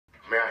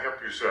May I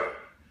help you, sir?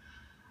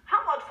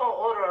 How much for an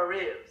order of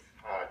ribs?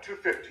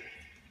 $2.50.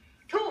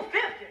 $2.50?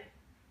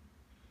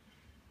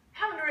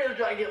 How many ribs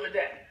do I get with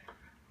that?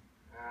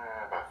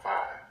 About 5.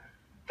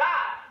 5?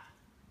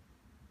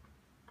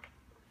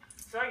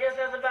 So I guess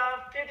that's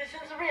about 50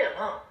 cents a rib,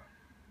 huh?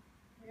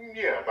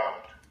 Yeah,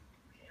 about.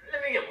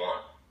 Let me get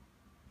one.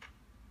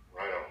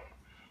 Right on.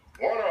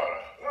 One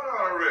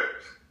order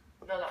ribs.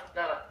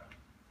 No.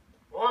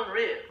 1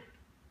 rib.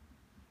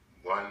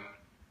 1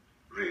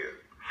 rib.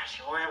 I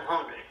sure am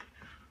hungry.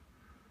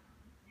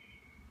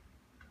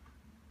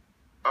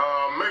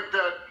 Make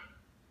that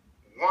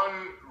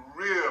 1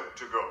 rib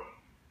to go.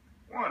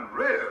 1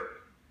 rib?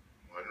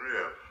 1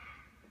 rib.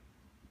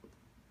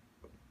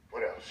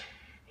 What else?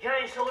 You got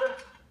any soda?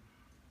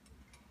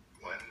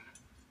 $1.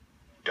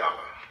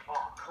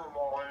 Oh, come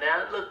on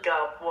now. Look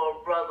out for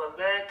a brother,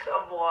 man.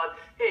 Come on.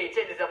 Hey,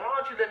 take this up.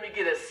 Why don't you let me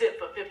get a sip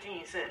for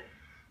 15 cents?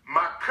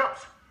 My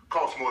cups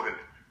cost more than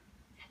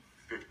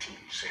 15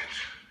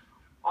 cents.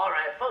 All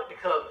right, fuck the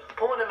cup.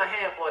 Pour it in my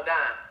hand for a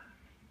dime.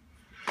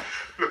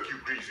 Look, you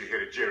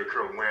greasy-headed Jerry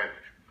Curl man.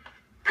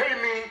 Pay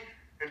me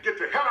and get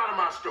the hell out of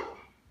my store.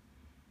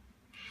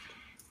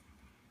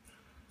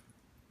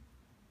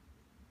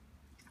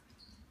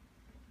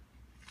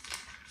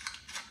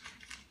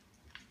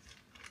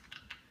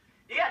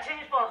 You got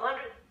change for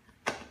 100?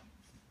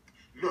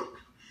 Look,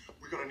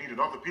 we're gonna need an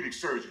orthopedic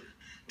surgeon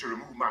to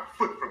remove my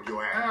foot from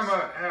your ass.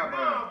 Hammer.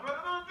 No,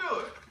 brother, don't do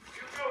it.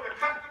 You know the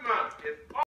customer is